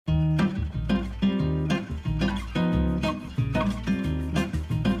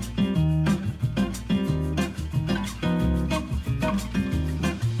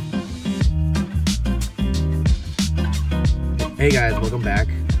Hey guys, welcome back.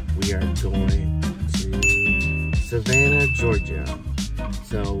 We are going to Savannah, Georgia.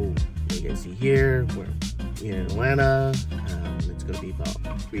 So you can see here, we're in Atlanta. It's going to be about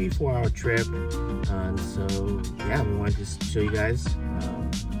a 3-4 hour trip. So yeah, we wanted to show you guys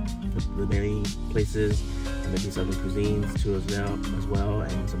the many places, maybe some cuisines too as well,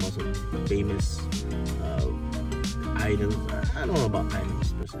 and some also famous items. I don't know about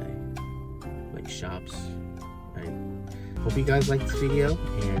items per se, like shops. Right? Hope you guys like this video,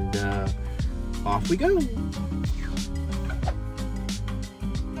 and off we go.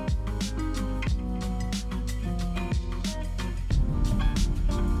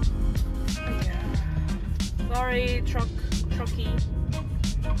 Sorry, trucky.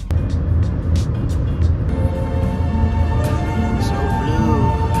 So blue,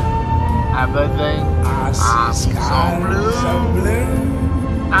 everything so blue.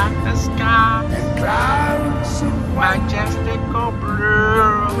 Like the sky, and clouds so white, majestical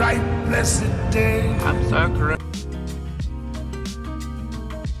blue. bright blessed day. I'm so great.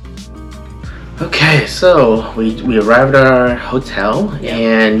 Okay, so we arrived at our hotel,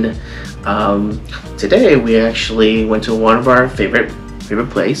 and today we actually went to one of our favorite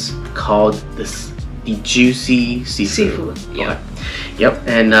place called the Juicy Seafood. Yeah. Yep,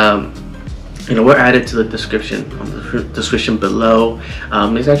 and you know, we're added to the description below.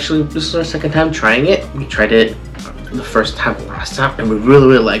 This is our second time trying it. We tried it the first time last time, and we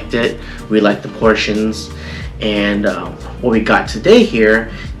really liked it. We liked the portions, and what we got today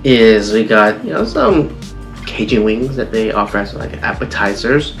here is we got some Cajun wings that they offer as like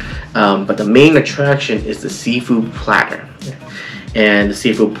appetizers, but the main attraction is the seafood platter. And the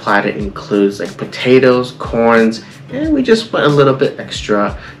seafood platter includes like potatoes, corns, and we just went a little bit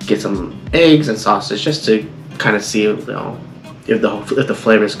extra, get some eggs and sausage just to kind of see if the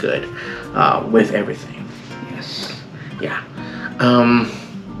flavor is good with everything. Yes. Yeah.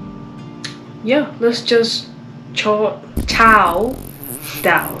 Yeah, let's just chow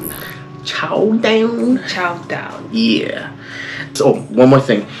down. Chow down. Chow down. Yeah. So one more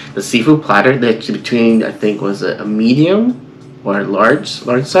thing, the seafood platter that's between, I think, was a medium or a large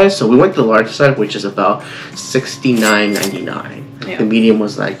size. So we went to the large size, which is about $69.99. Yeah. The medium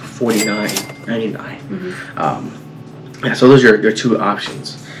was like $49.99. Yeah, so those are your two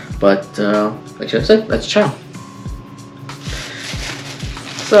options. But like I said, let's chow.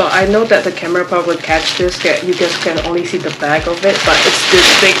 So I know that the camera probably catch this. You guys can only see the back of it, but it's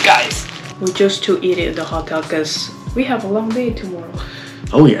this big, guys. We just to eat it in the hotel because we have a long day tomorrow.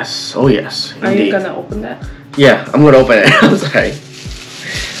 Oh yes, oh yes. Are Indeed. you gonna open that? Yeah, I'm gonna open it. I'm sorry.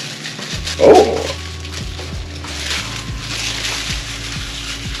 Oh.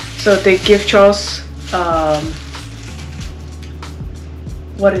 So they give Charles,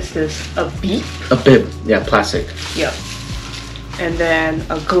 what is this? A beep? A bib, yeah, plastic. Yeah. And then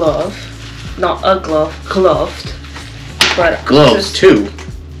a glove. Not a glove, gloved. But Gloves, two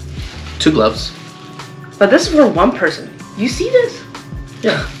gloves. But this is for one person. You see this?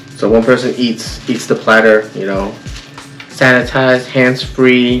 Yeah. So one person eats the platter, sanitized,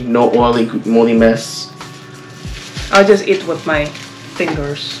 hands-free, no oily, moldy mess. I'll just eat with my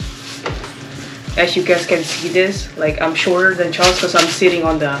fingers. As you guys can see this, like I'm shorter than Charles because I'm sitting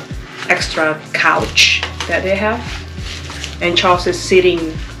on the extra couch that they have. And Charles is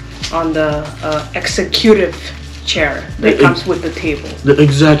sitting on the executive chair that comes with the table. The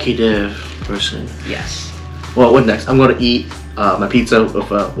executive person. Yes. Well, what next? I'm gonna eat my pizza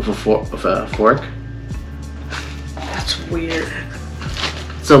with a fork. That's weird.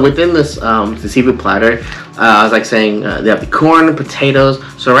 So within this the seafood platter, I was like saying they have the corn, potatoes.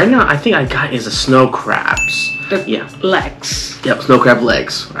 So right now I think I got is the snow crabs. Legs. Yep, snow crab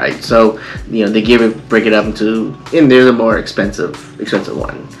legs, right? So they break it up into, and they're the more expensive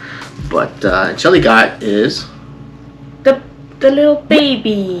one. But Shelly got is the little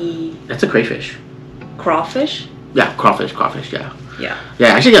baby. that's a crayfish. Crawfish? Yeah, crawfish, yeah. Yeah. Yeah,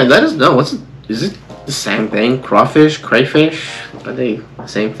 actually, let us know. Is it the same thing? Crawfish, crayfish? Are they the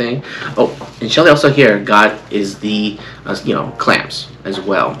same thing? Oh, and Shelly also here got is the clams as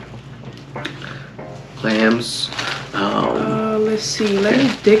well. Clams. Let's see. Let me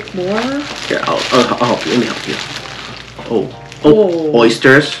dig more. Here, I'll help you. Let me help you. Oh,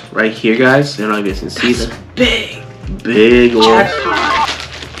 oysters right here, guys. I don't know if you can see that. Big Jackpot.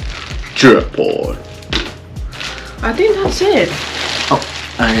 Jackpot. I think that's it. Oh,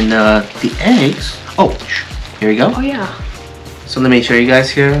 and the eggs. Oh, here we go. Oh yeah. So let me show you guys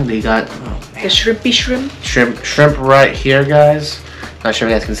here. They got the shrimpy shrimp. Shrimp right here, guys. Not sure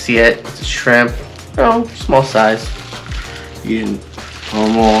if you guys can see it. It's a shrimp. Small size. You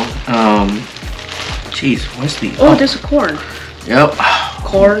more. Jeez, where's the? Oh, there's a corn. Yep.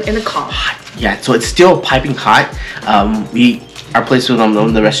 Corn in the cob. Yeah, so it's still piping hot. Our place was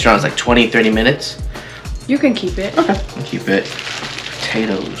on the restaurant is like 20-30 minutes. You can keep it. Okay. I'll keep it.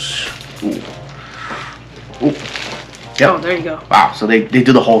 Potatoes. Ooh. Ooh. Yep. Oh, there you go. Wow, so they do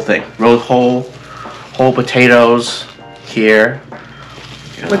the whole thing. Roast whole potatoes here.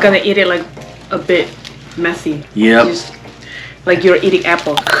 We're gonna eat it like a bit messy. Yep. Just like you're eating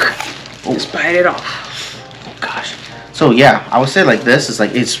apple. Just bite it off. Oh gosh. So yeah, I would say like this is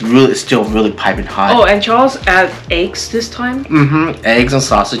like it's still really piping hot. Oh, and Charles add eggs this time. Mm-hmm. Eggs and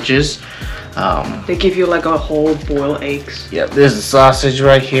sausages. They give you like a whole boiled eggs. Yep. There's the sausage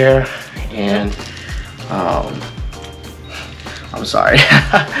right here, and I'm sorry,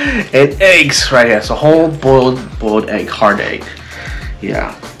 and eggs right here. So whole boiled egg, hard egg.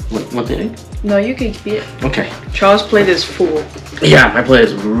 Yeah. Want the egg? No, you can keep it. Okay. Charles' plate is full. Yeah, my plate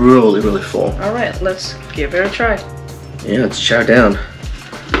is really full. All right, let's give it a try. Yeah, let's chow down.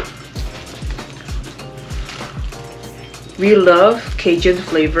 We love Cajun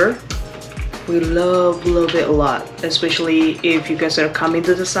flavor. We love it a lot, especially if you guys are coming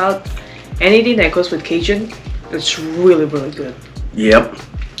to the South. Anything that goes with Cajun, it's really good. Yep.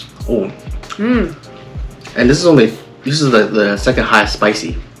 Oh. And this is the second highest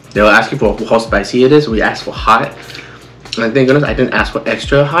spicy. They were asking for how spicy it is. We asked for hot. And thank goodness I didn't ask for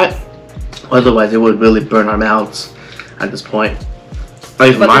extra hot. Otherwise, it would really burn our mouths at this point. At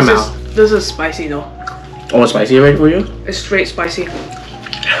least my mouth. This is spicy though. Oh, it's spicy already for you? It's straight spicy.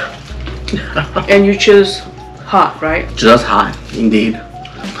 And you choose hot, right? Just hot, indeed.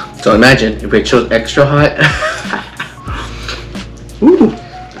 So imagine if we chose extra hot. Ooh.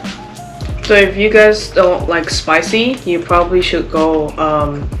 So if you guys don't like spicy, you probably should go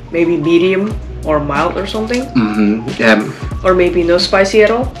maybe medium or mild or something. Yeah. Or maybe no spicy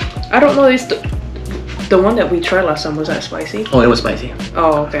at all. I don't know if the one that we tried last time, was that spicy? Oh, it was spicy.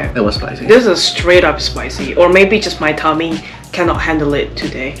 Oh, okay. It was spicy. This is straight up spicy. Or maybe just my tummy cannot handle it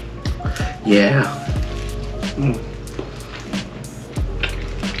today. Yeah.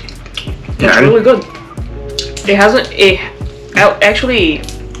 It's really good. It hasn't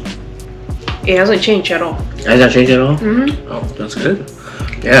changed at all. It hasn't changed at all? Oh, that's good.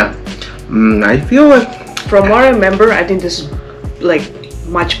 Yeah. I feel like from what I remember, I think this is like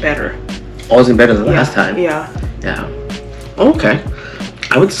much better. Always better than last time. Yeah. Yeah. Okay.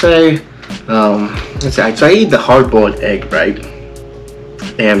 I would say, let's see. So I eat the hard-boiled egg, right?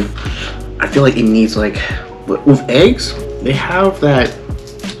 And I feel like it needs like with eggs, they have that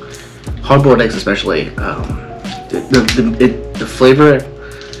hard-boiled eggs, especially the flavor.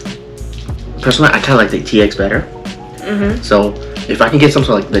 Personally, I kind of like the tea eggs better. So if I can get some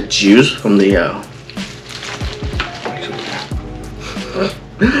sort of like the juice from the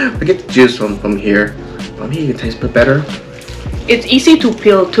I get the juice from here. Maybe it can taste a bit better. It's easy to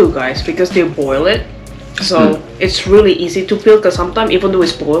peel too, guys, because they boil it. So it's really easy to peel, because sometimes even though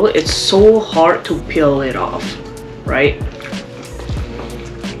it's boiled, it's so hard to peel it off, right?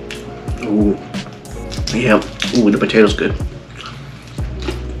 Ooh. Yeah. Ooh, the potato's good.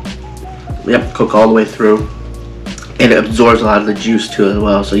 Yep, cook all the way through. And it absorbs a lot of the juice too as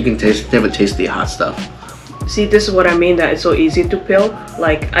well, so you can definitely taste the hot stuff. See, this is what I mean that it's so easy to peel.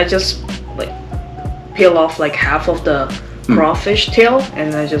 Like I just like peel off like half of the crawfish tail,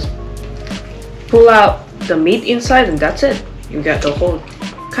 and I just pull out the meat inside, and that's it. You get the whole,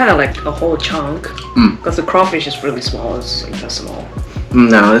 kind of like a whole chunk, because the crawfish is really small. It's like that small.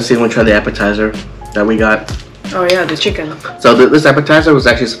 Now let's see. We'll try the appetizer that we got. Oh yeah, the chicken. So this appetizer was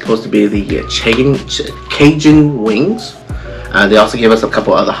actually supposed to be the Cajun wings. They also gave us a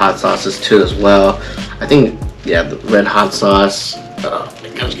couple other hot sauces too as well. I think, yeah, the red hot sauce.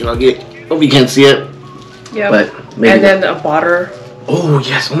 Hope you can't see it. Yeah. But maybe. And then a butter. Oh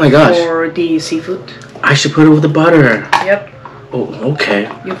yes! Oh my gosh. For the seafood. I should put it with the butter. Yep. Oh, okay.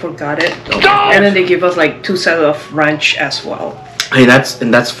 You forgot it. Okay. And then they give us like 2 sets of ranch as well. Hey,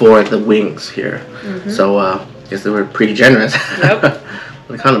 that's for the wings here. So I guess they were pretty generous. Yep.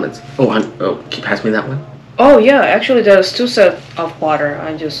 The condiments. Oh, can you pass me that one? Oh yeah, actually there's 2 sets of butter.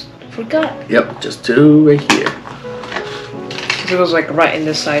 I just forgot. Yep, just 2 right here. It was like right in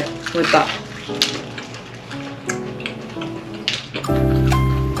this side with that.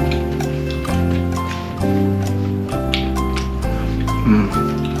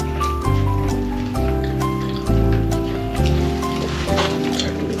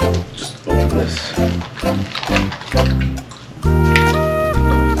 Just open this.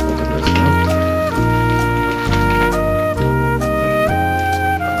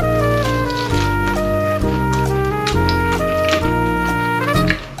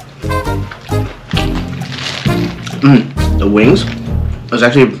 The wings was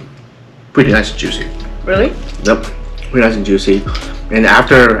actually pretty nice and juicy. Really? Yep, pretty nice and juicy. And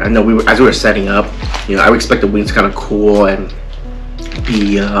after, I know as we were setting up, you know, I would expect the wings to kind of cool and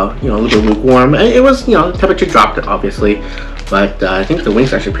be, you know, a little bit lukewarm. And it was, you know, temperature dropped obviously, but I think the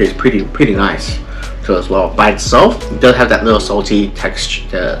wings actually pretty nice too as well. By itself, it does have that little salty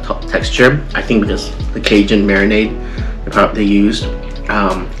texture. I think because the Cajun marinade they used,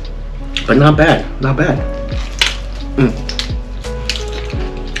 but not bad, not bad.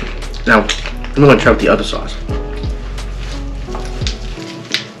 Now I'm gonna try out the other sauce.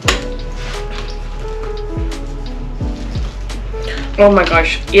 Oh my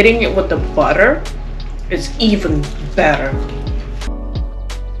gosh, eating it with the butter is even better.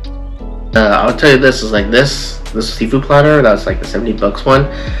 I'll tell you this is like this seafood platter. That's like the $70 one.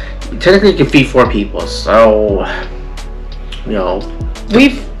 Technically, you can feed 4 people. So, you know,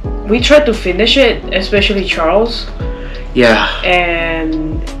 we tried to finish it, especially Charles. Yeah.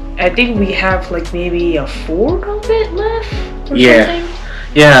 And I think we have like maybe a fourth of it left. Or something.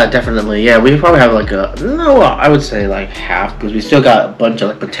 Yeah, definitely. Yeah, we probably have like I would say like half, because we still got a bunch of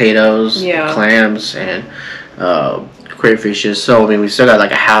like potatoes, clams, and crayfishes. So I mean, we still got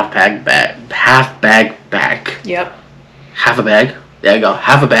like a half bag back. Yep. Half a bag. There you go.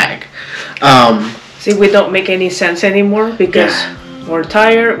 Half a bag. See, we don't make any sense anymore because we're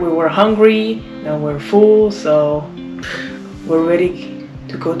tired. We were hungry. Now we're full. So we're ready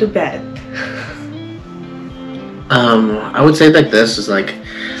to go to bed. I would say like this is like,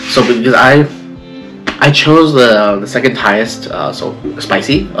 so because I chose the second highest, so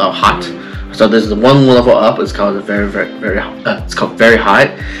spicy, hot. So there's the one level up. It's called very it's called very hot,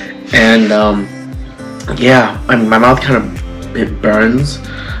 and yeah, I mean my mouth kind of it burns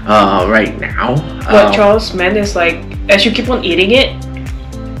right now. What Charles meant is like as you keep on eating it,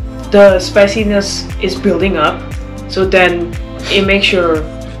 the spiciness is building up. So then it makes your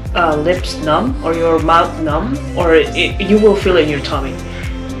lips numb or your mouth numb, or you will feel it in your tummy.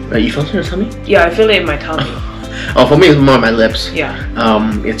 You feel it in your tummy? Yeah, I feel it in my tummy. Oh, for me it's more on my lips. Yeah.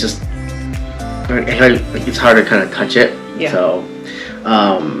 It's just it's hard to kind of touch it. Yeah. So,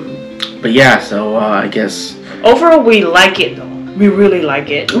 but yeah. So I guess overall we like it though. We really like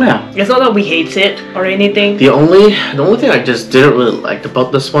it. Yeah. It's not that we hate it or anything. The only thing I just didn't really like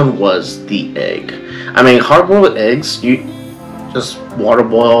about this one was the egg. I mean, hard-boiled eggs, you just water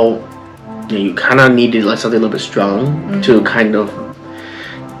boil. You kind of need to like something a little bit strong to kind of,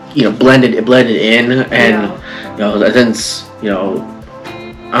 you know, blend it in, and you know, then you know,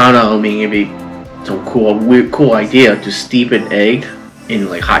 I don't know. I mean, it'd be some cool idea to steep an egg in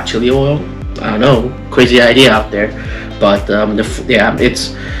like hot chili oil. I don't know, crazy idea out there, but yeah,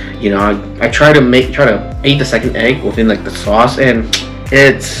 it's, you know, I try to eat the second egg within like the sauce, and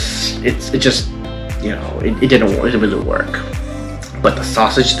it just, you know, it didn't really work. But the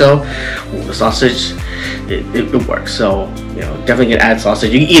sausage though, it works. So, you know, definitely can add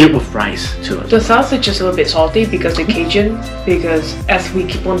sausage. You can eat it with rice too. The sausage is a little bit salty because the Cajun, because as we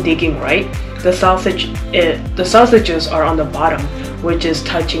keep on digging, right, the sausages are on the bottom, which is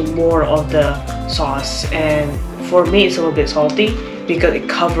touching more of the sauce. And for me, it's a little bit salty because it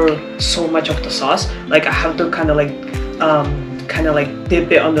covers so much of the sauce. Like I have to kind of like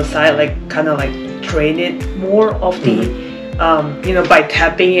dip it on the side, like kind of like drain it more of the. You know, by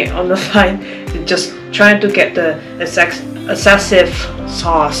tapping it on the side, just trying to get the excessive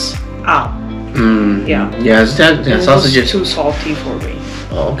sauce out. Yeah, sausage is too salty for me.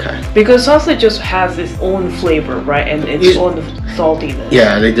 Oh, okay. Because sausages have its own flavor, right, and its own saltiness.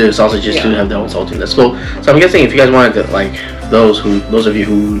 Yeah, they do. Sausages do have their own saltiness. So I'm guessing if you guys wanted to, like, those of you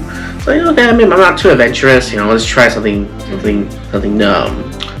who say, okay, I mean, I'm not too adventurous, you know, let's try something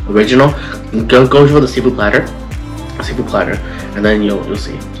original. Go for the seafood platter, and then you'll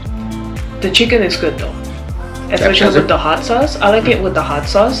see. The chicken is good though, especially with the hot sauce. I like it with the hot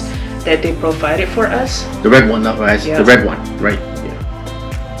sauce that they provided for us. The red one, not rice. Yeah. The red one, right? Yeah.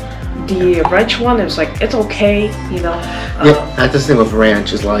 The ranch one is like, it's okay, you know. Yeah, that's the thing with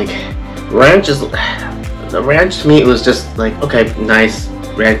ranch is like, the ranch to me it was just like, okay, nice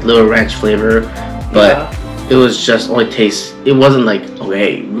little ranch flavor, but it was just only taste. It wasn't like,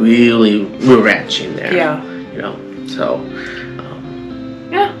 okay, really real ranch in there. Yeah. You know. So,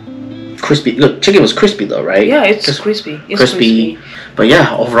 crispy. Look, chicken was crispy though, right? Yeah, it's just crispy. It's crispy. But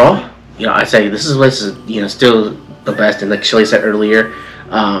yeah, overall, you know, I'd say this is you know, still the best. And like Shelly said earlier,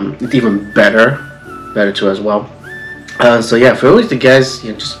 it's even better too as well. So yeah, for always the guys,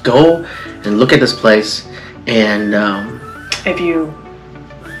 you know, just go and look at this place, and if you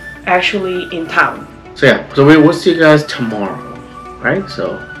actually in town. So yeah, so we'll see you guys tomorrow, right?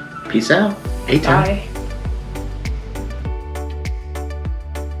 So peace out. Hey, time. Bye.